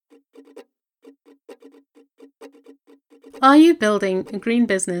Are you building a green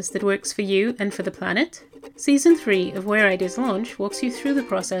business that works for you and for the planet? Season 3 of Where Ideas Launch walks you through the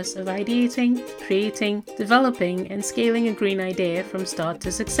process of ideating, creating, developing, and scaling a green idea from start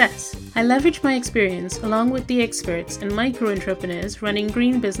to success. I leverage my experience along with the experts and micro-entrepreneurs running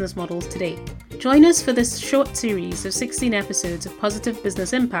green business models today. Join us for this short series of 16 episodes of positive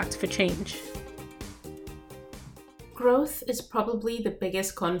business impact for change. Growth is probably the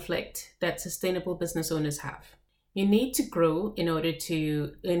biggest conflict that sustainable business owners have. You need to grow in order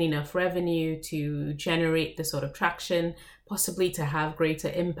to earn enough revenue, to generate the sort of traction, possibly to have greater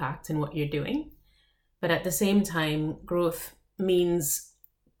impact in what you're doing. But at the same time, growth means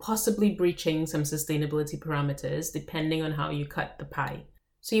possibly breaching some sustainability parameters depending on how you cut the pie.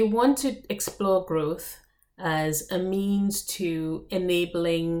 So you want to explore growth as a means to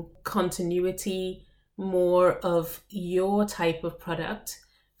enabling continuity, more of your type of product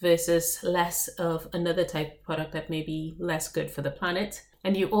versus less of another type of product that may be less good for the planet.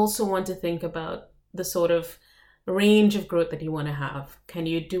 And you also want to think about the sort of range of growth that you want to have. Can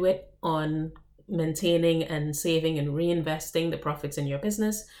you do it on maintaining and saving and reinvesting the profits in your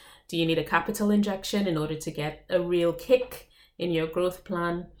business? Do you need a capital injection in order to get a real kick in your growth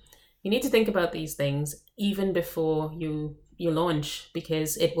plan? You need to think about these things even before you launch,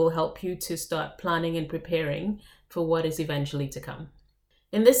 because it will help you to start planning and preparing for what is eventually to come.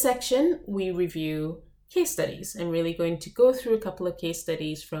 In this section, we review case studies. I'm really going to go through a couple of case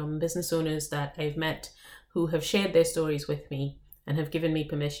studies from business owners that I've met who have shared their stories with me and have given me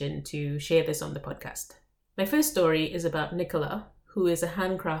permission to share this on the podcast. My first story is about Nicola, who is a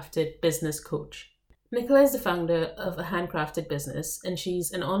handcrafted business coach. Nicola is the founder of a handcrafted business, and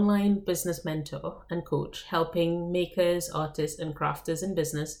she's an online business mentor and coach, helping makers, artists, and crafters in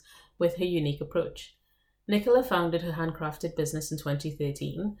business with her unique approach. Nicola founded her handcrafted business in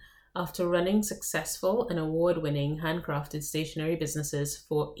 2013 after running successful and award-winning handcrafted stationery businesses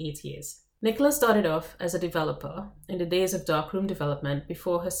for 8 years. Nicola started off as a developer in the days of darkroom development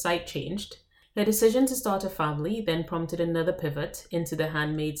before her site changed. Her decision to start a family then prompted another pivot into the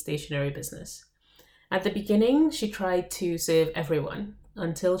handmade stationery business. At the beginning, she tried to serve everyone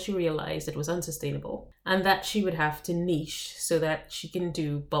until she realized it was unsustainable and that she would have to niche so that she can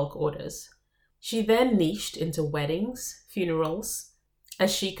do bulk orders. She then niched into weddings, funerals,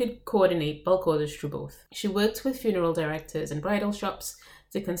 as she could coordinate bulk orders through both. She worked with funeral directors and bridal shops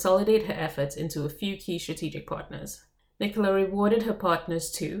to consolidate her efforts into a few key strategic partners. Nicola rewarded her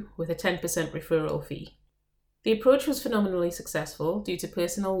partners too with a 10% referral fee. The approach was phenomenally successful due to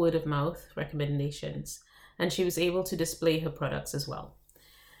personal word-of-mouth recommendations, and she was able to display her products as well.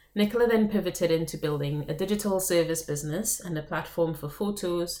 Nicola then pivoted into building a digital service business and a platform for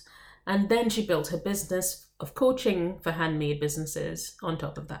photos, and then she built her business of coaching for handmade businesses on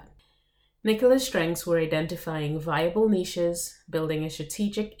top of that. Nicola's strengths were identifying viable niches, building a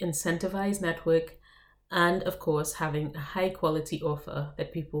strategic, incentivized network, and of course, having a high-quality offer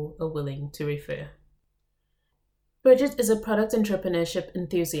that people are willing to refer. Bridget is a product entrepreneurship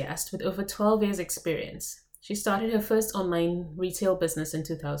enthusiast with over 12 years' experience. She started her first online retail business in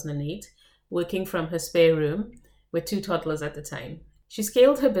 2008, working from her spare room with 2 toddlers at the time. She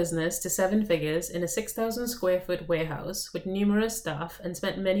scaled her business to 7 figures in a 6,000 square foot warehouse with numerous staff and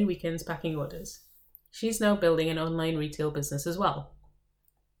spent many weekends packing orders. She's now building an online retail business as well.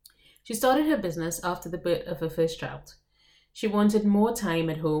 She started her business after the birth of her first child. She wanted more time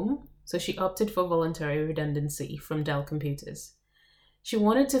at home, so she opted for voluntary redundancy from Dell Computers. She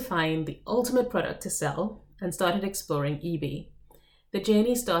wanted to find the ultimate product to sell and started exploring eBay. The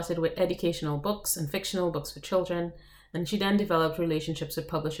journey started with educational books and fictional books for children, and she then developed relationships with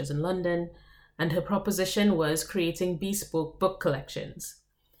publishers in London, and her proposition was creating bespoke book collections.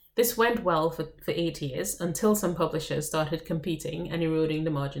 This went well for 8 years until some publishers started competing and eroding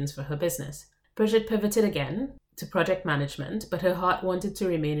the margins for her business. Bridget pivoted again to project management, but her heart wanted to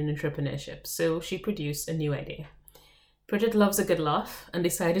remain in entrepreneurship, so she produced a new idea. Bridget loves a good laugh and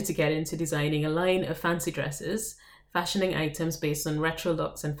decided to get into designing a line of fancy dresses, fashioning items based on retro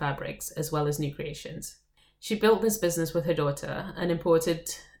looks and fabrics, as well as new creations. She built this business with her daughter and imported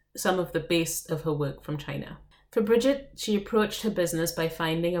some of the base of her work from China. For Bridget, she approached her business by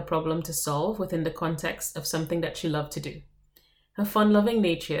finding a problem to solve within the context of something that she loved to do. Her fun-loving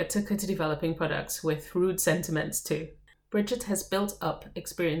nature took her to developing products with rude sentiments too. Bridget has built up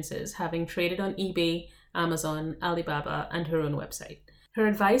experiences having traded on eBay, Amazon, Alibaba, and her own website. Her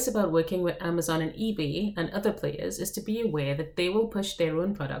advice about working with Amazon and eBay and other players is to be aware that they will push their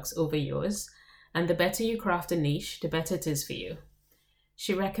own products over yours, and the better you craft a niche, the better it is for you.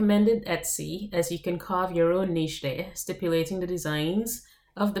 She recommended Etsy, as you can carve your own niche there, stipulating the designs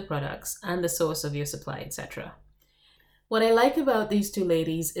of the products and the source of your supply, etc. What I like about these two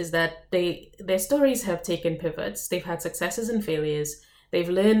ladies is that their stories have taken pivots. They've had successes and failures. They've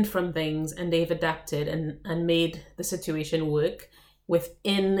learned from things and they've adapted and made the situation work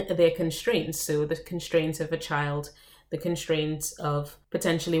within their constraints. So the constraints of a child, the constraints of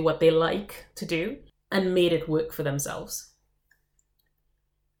potentially what they like to do, and made it work for themselves.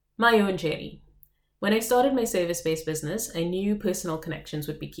 My own journey. When I started my service-based business, I knew personal connections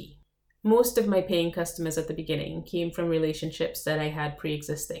would be key. Most of my paying customers at the beginning came from relationships that I had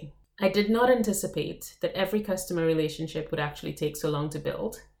pre-existing. I did not anticipate that every customer relationship would actually take so long to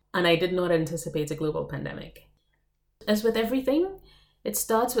build, and I did not anticipate a global pandemic. As with everything, it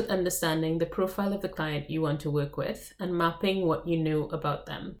starts with understanding the profile of the client you want to work with and mapping what you know about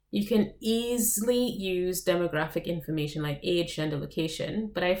them. You can easily use demographic information like age, gender, location,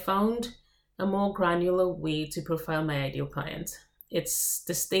 but I found a more granular way to profile my ideal client. It's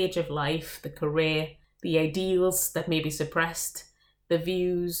the stage of life, the career, the ideals that may be suppressed, the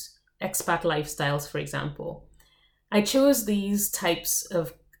views, expat lifestyles, for example. I chose these types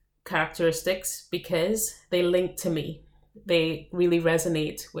of characteristics because they link to me. They really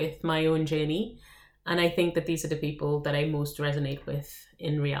resonate with my own journey. And I think that these are the people that I most resonate with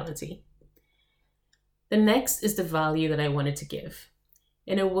in reality. The next is the value that I wanted to give.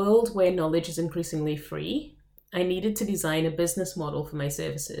 In a world where knowledge is increasingly free, I needed to design a business model for my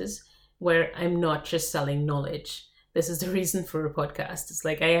services where I'm not just selling knowledge. This is the reason for a podcast. It's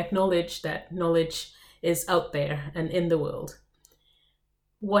like I acknowledge that knowledge is out there and in the world.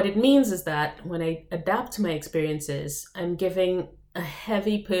 What it means is that when I adapt to my experiences, I'm giving a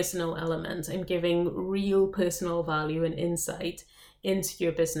heavy personal element. I'm giving real personal value and insight into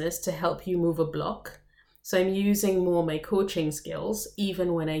your business to help you move a block. So I'm using more my coaching skills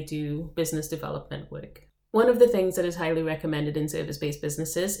even when I do business development work. One of the things that is highly recommended in service-based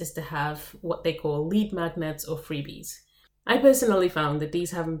businesses is to have what they call lead magnets or freebies. I personally found that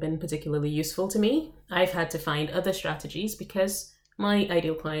these haven't been particularly useful to me. I've had to find other strategies because my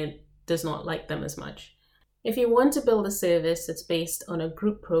ideal client does not like them as much. If you want to build a service that's based on a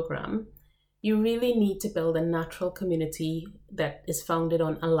group program, you really need to build a natural community that is founded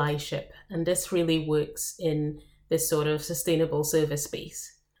on allyship. And this really works in this sort of sustainable service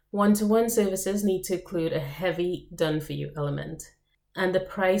space. One-to-one services need to include a heavy done-for-you element, and the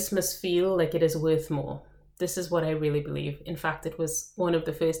price must feel like it is worth more. This is what I really believe. In fact, it was one of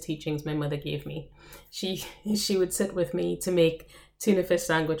the first teachings my mother gave me. She would sit with me to make tuna fish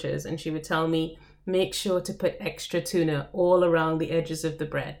sandwiches, and she would tell me, make sure to put extra tuna all around the edges of the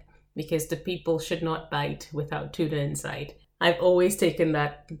bread, because the people should not bite without tuna inside. I've always taken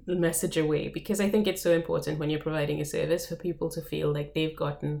that message away because I think it's so important when you're providing a service for people to feel like they've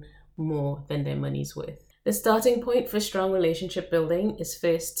gotten more than their money's worth. The starting point for strong relationship building is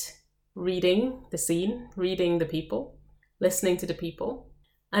first reading the scene, reading the people, listening to the people.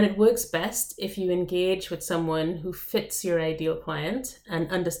 And it works best if you engage with someone who fits your ideal client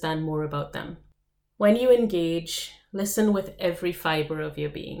and understand more about them. When you engage, listen with every fiber of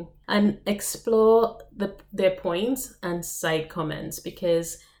your being and explore their points and side comments,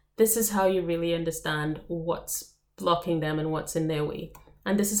 because this is how you really understand what's blocking them and what's in their way.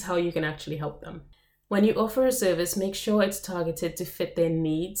 And this is how you can actually help them. When you offer a service, make sure it's targeted to fit their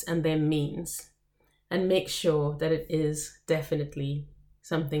needs and their means, and make sure that it is definitely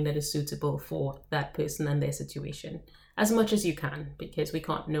something that is suitable for that person and their situation, as much as you can, because we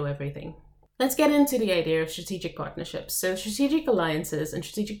can't know everything. Let's get into the idea of strategic partnerships. So strategic alliances and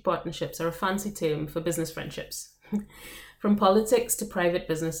strategic partnerships are a fancy term for business friendships. From politics to private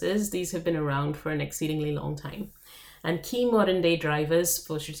businesses, these have been around for an exceedingly long time. And key modern day drivers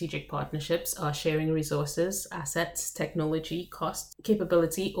for strategic partnerships are sharing resources, assets, technology, cost,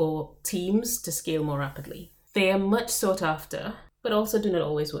 capability, or teams to scale more rapidly. They are much sought after, but also do not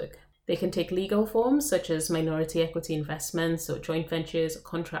always work. They can take legal forms such as minority equity investments or joint ventures or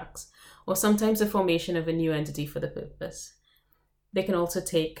contracts, or sometimes the formation of a new entity for the purpose. They can also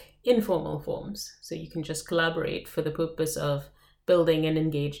take informal forms, so you can just collaborate for the purpose of building an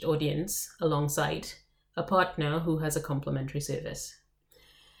engaged audience alongside a partner who has a complementary service.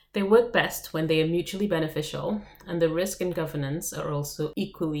 They work best when they are mutually beneficial and the risk and governance are also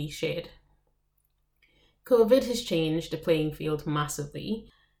equally shared. COVID has changed the playing field massively.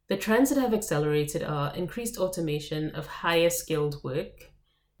 The trends that have accelerated are increased automation of higher skilled work,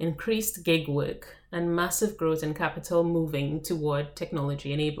 increased gig work, and massive growth in capital moving toward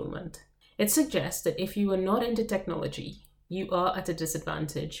technology enablement. It suggests that if you are not into technology, you are at a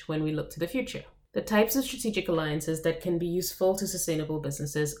disadvantage when we look to the future. The types of strategic alliances that can be useful to sustainable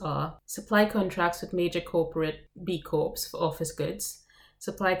businesses are supply contracts with major corporate B Corps for office goods,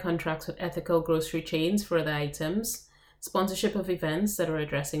 supply contracts with ethical grocery chains for other items, sponsorship of events that are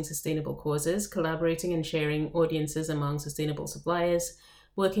addressing sustainable causes, collaborating and sharing audiences among sustainable suppliers,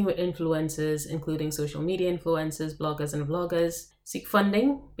 working with influencers, including social media influencers, bloggers, and vloggers. Seek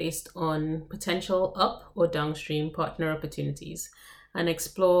funding based on potential up or downstream partner opportunities, and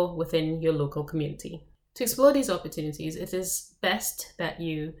explore within your local community. To explore these opportunities, it is best that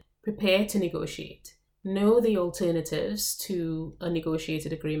you prepare to negotiate. Know the alternatives to a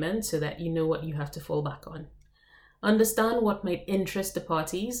negotiated agreement so that you know what you have to fall back on. Understand what might interest the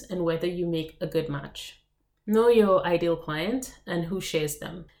parties and whether you make a good match. Know your ideal client and who shares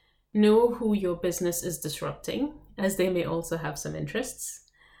them. Know who your business is disrupting, as they may also have some interests.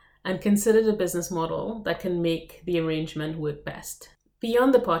 And consider the business model that can make the arrangement work best.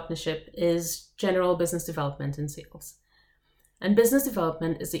 Beyond the partnership is general business development and sales. And business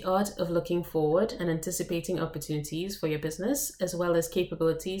development is the art of looking forward and anticipating opportunities for your business, as well as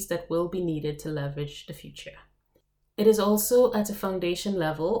capabilities that will be needed to leverage the future. It is also at a foundation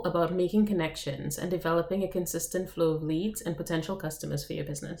level about making connections and developing a consistent flow of leads and potential customers for your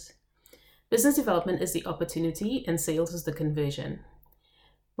business. Business development is the opportunity and sales is the conversion.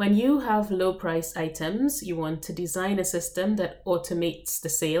 When you have low price items, you want to design a system that automates the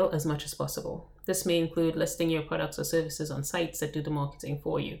sale as much as possible. This may include listing your products or services on sites that do the marketing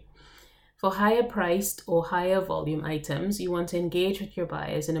for you. For higher priced or higher volume items, you want to engage with your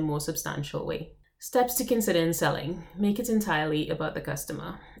buyers in a more substantial way. Steps to consider in selling. Make it entirely about the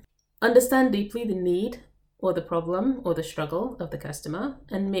customer. Understand deeply the need or the problem or the struggle of the customer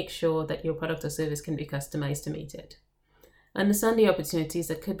and make sure that your product or service can be customized to meet it. Understand the opportunities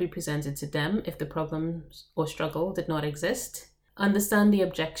that could be presented to them if the problem or struggle did not exist. Understand the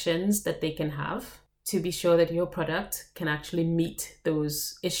objections that they can have to be sure that your product can actually meet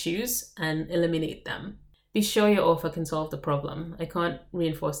those issues and eliminate them. Be sure your offer can solve the problem. I can't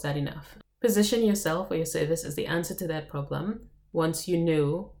reinforce that enough. Position yourself or your service as the answer to that problem once you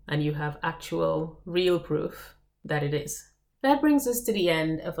know and you have actual, real proof that it is. That brings us to the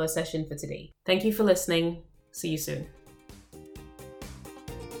end of our session for today. Thank you for listening. See you soon.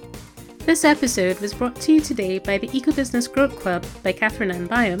 This episode was brought to you today by the Eco-Business Growth Club by Catherine Ann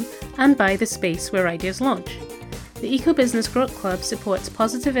Byam and by The Space Where Ideas Launch. The Eco-Business Growth Club supports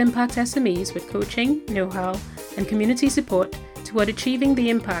positive impact SMEs with coaching, know-how, and community support toward achieving the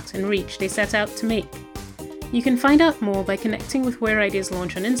impact and reach they set out to make. You can find out more by connecting with Where Ideas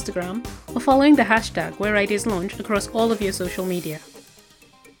Launch on Instagram or following the hashtag Where Ideas Launch across all of your social media.